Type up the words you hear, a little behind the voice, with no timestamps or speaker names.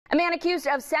A man accused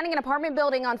of setting an apartment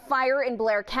building on fire in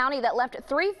Blair County that left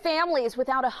 3 families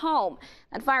without a home.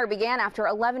 That fire began after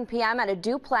 11 p.m. at a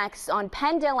duplex on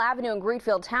Penndale Avenue in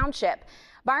Greenfield Township.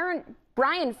 Bryan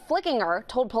Flickinger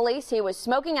told police he was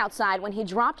smoking outside when he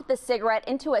dropped the cigarette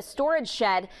into a storage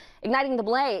shed, igniting the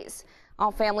blaze.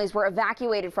 All families were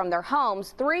evacuated from their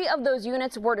homes. 3 of those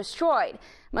units were destroyed.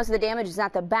 Most of the damage is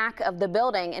at the back of the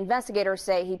building. Investigators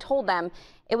say he told them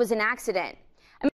it was an accident.